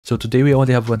So today we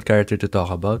only have one character to talk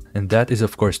about, and that is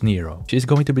of course Nero. She is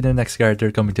going to be the next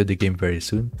character coming to the game very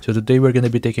soon. So today we're going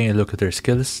to be taking a look at her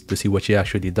skills to see what she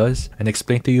actually does and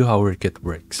explain to you how her kit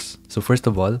works. So first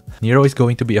of all, Nero is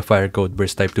going to be a Fire Code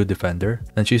Burst type 2 defender,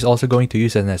 and she's also going to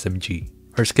use an SMG.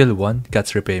 Her skill 1,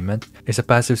 Cat's Repayment, is a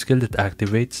passive skill that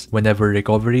activates whenever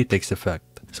recovery takes effect.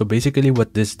 So basically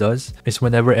what this does is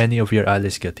whenever any of your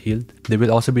allies get healed, they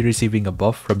will also be receiving a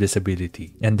buff from this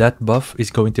ability. And that buff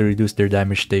is going to reduce their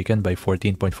damage taken by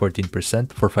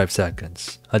 14.14% for 5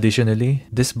 seconds. Additionally,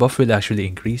 this buff will actually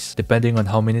increase depending on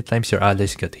how many times your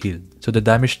allies get healed. So the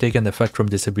damage taken effect from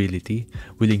this ability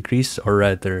will increase, or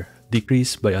rather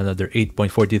decrease, by another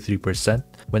 8.43%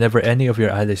 whenever any of your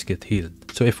allies get healed.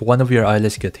 So if one of your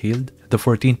allies get healed, the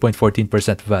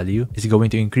 14.14% value is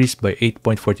going to increase by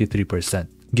 8.43%.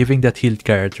 giving that healed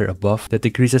character a buff that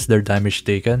decreases their damage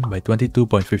taken by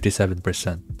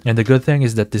 22.57%. And the good thing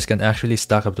is that this can actually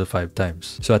stack up to 5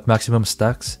 times. So at maximum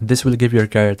stacks, this will give your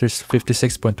characters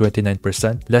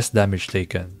 56.29% less damage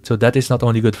taken. So that is not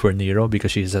only good for Nero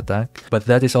because she is a tank, but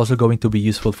that is also going to be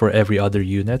useful for every other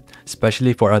unit,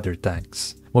 especially for other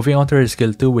tanks. Moving on to her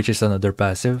skill 2, which is another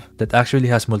passive that actually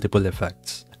has multiple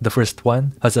effects. The first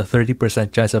one has a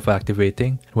 30% chance of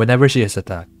activating whenever she is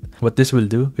attacked. What this will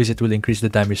do is it will increase the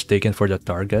damage taken for the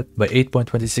target by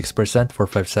 8.26% for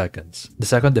 5 seconds. The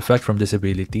second effect from this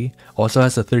ability also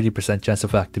has a 30% chance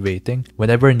of activating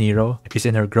whenever Nero is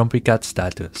in her Grumpy Cat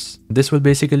status. This will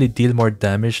basically deal more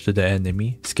damage to the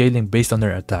enemy, scaling based on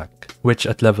her attack, which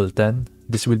at level 10,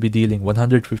 this will be dealing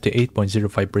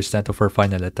 158.05% of her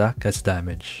final attack as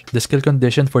damage. The skill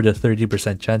condition for the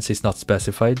 30% chance is not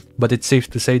specified, but it's safe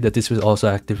to say that this will also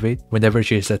activate whenever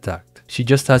she is attacked. She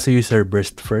just has to use her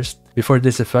burst first before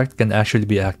this effect can actually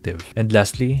be active. And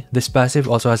lastly, this passive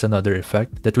also has another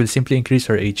effect that will simply increase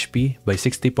her HP by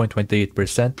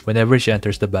 60.28% whenever she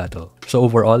enters the battle. So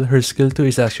overall, her skill 2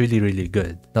 is actually really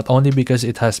good. Not only because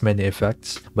it has many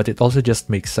effects, but it also just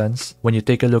makes sense when you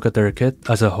take a look at her kit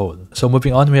as a whole. So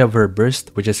moving on, we have her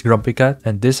burst, which is Grumpy Cat,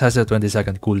 and this has a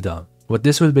 20-second cooldown. What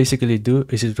this will basically do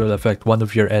is it will affect one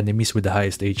of your enemies with the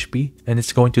highest HP, and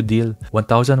it's going to deal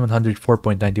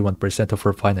 1104.91% of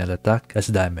her final attack as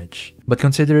damage. But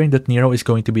considering that Nero is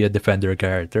going to be a defender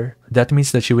character, that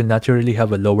means that she will naturally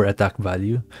have a lower attack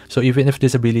value, so even if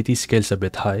this ability scales a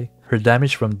bit high, her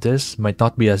damage from this might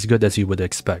not be as good as you would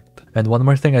expect. And one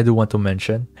more thing I do want to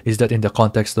mention is that in the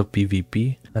context of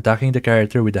PvP, attacking the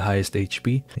character with the highest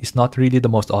HP is not really the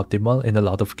most optimal in a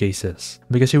lot of cases,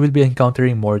 because you will be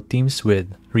encountering more teams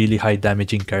with really high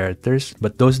damaging characters,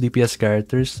 but those DPS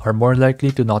characters are more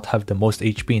likely to not have the most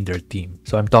HP in their team.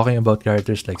 So I'm talking about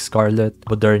characters like Scarlet,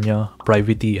 Modernia,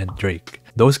 Privity, and Drake.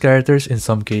 Those characters in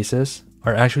some cases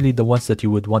are actually the ones that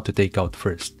you would want to take out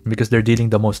first because they're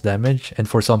dealing the most damage, and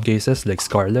for some cases like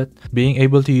Scarlet, being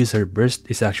able to use her burst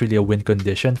is actually a win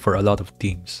condition for a lot of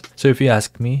teams. So if you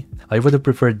ask me, I would have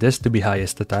preferred this to be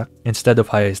highest attack instead of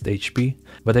highest HP,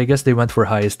 but I guess they went for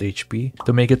highest HP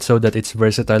to make it so that it's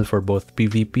versatile for both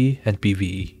PvP and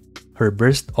PvE. Her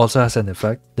burst also has an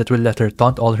effect that will let her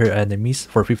taunt all her enemies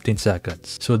for 15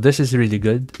 seconds. So this is really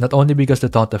good, not only because the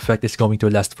taunt effect is going to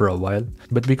last for a while,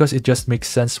 but because it just makes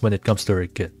sense when it comes to her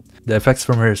kit. The effects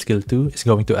from her skill 2 is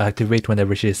going to activate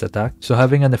whenever she is attacked, so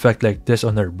having an effect like this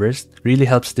on her burst really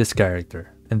helps this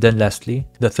character. And then lastly,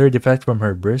 the third effect from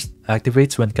her burst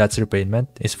activates when Cat's Repayment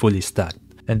is fully stacked.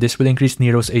 And this will increase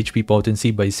Nero's HP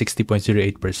potency by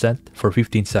 60.08% for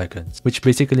 15 seconds, which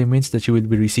basically means that she will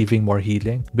be receiving more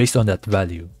healing based on that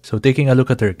value. So taking a look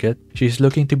at her kit, she is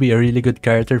looking to be a really good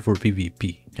character for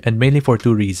PvP, and mainly for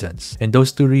 2 reasons. And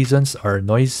those 2 reasons are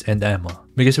Noise and Emma.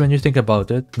 Because when you think about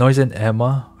it, Noise and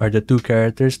Emma are the 2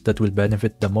 characters that will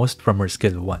benefit the most from her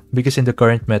skill 1. Because in the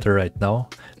current meta right now,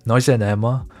 Noise and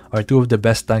Emma are 2 of the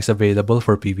best tanks available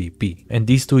for PvP. And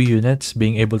these 2 units,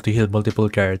 being able to heal multiple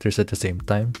characters at the same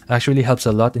time, actually helps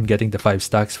a lot in getting the 5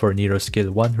 stacks for Nero's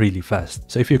skill 1 really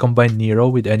fast. So if you combine Nero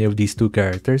with any of these 2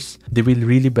 characters, they will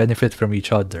really benefit from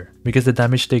each other, because the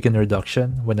damage taken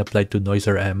reduction when applied to Noise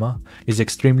or Emma is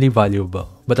extremely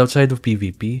valuable. But outside of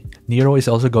PvP, Nero is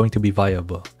also going to be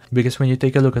viable, because when you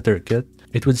take a look at her kit,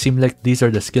 it would seem like these are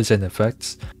the skills and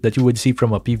effects that you would see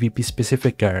from a PvP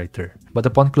specific character. But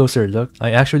upon closer look,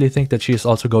 I actually think that she is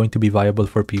also going to be viable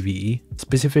for PvE,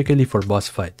 specifically for boss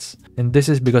fights. And this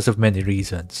is because of many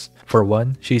reasons. For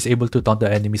one, she is able to taunt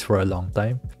the enemies for a long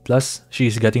time, plus she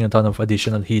is getting a ton of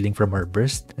additional healing from her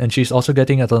burst, and she is also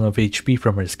getting a ton of HP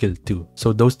from her skill 2.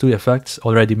 So those 2 effects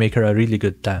already make her a really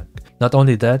good tank. Not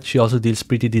only that, she also deals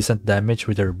pretty decent damage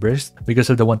with her burst because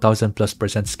of the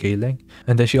 1000+% scaling,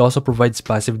 and then she also provides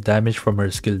passive damage from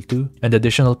her skill 2 and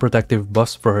additional protective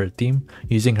buffs for her team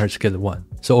using her skill want.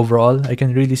 So overall, I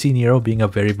can really see Nero being a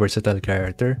very versatile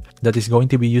character that is going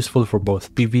to be useful for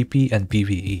both PvP and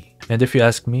PvE. And if you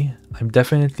ask me, I'm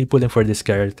definitely pulling for this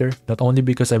character, not only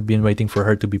because I've been waiting for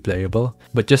her to be playable,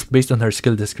 but just based on her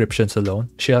skill descriptions alone,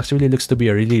 she actually looks to be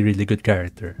a really good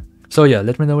character. So yeah,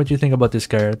 let me know what you think about this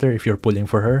character, if you're pulling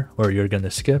for her or you're gonna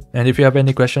skip. And if you have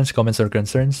any questions, comments, or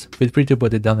concerns, feel free to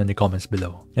put it down in the comments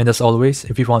below. And as always,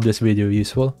 if you found this video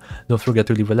useful, don't forget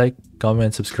to leave a like, comment,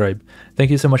 and subscribe.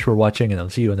 Thank you so much for watching, and I'll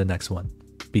see you in the next one.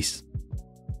 Peace.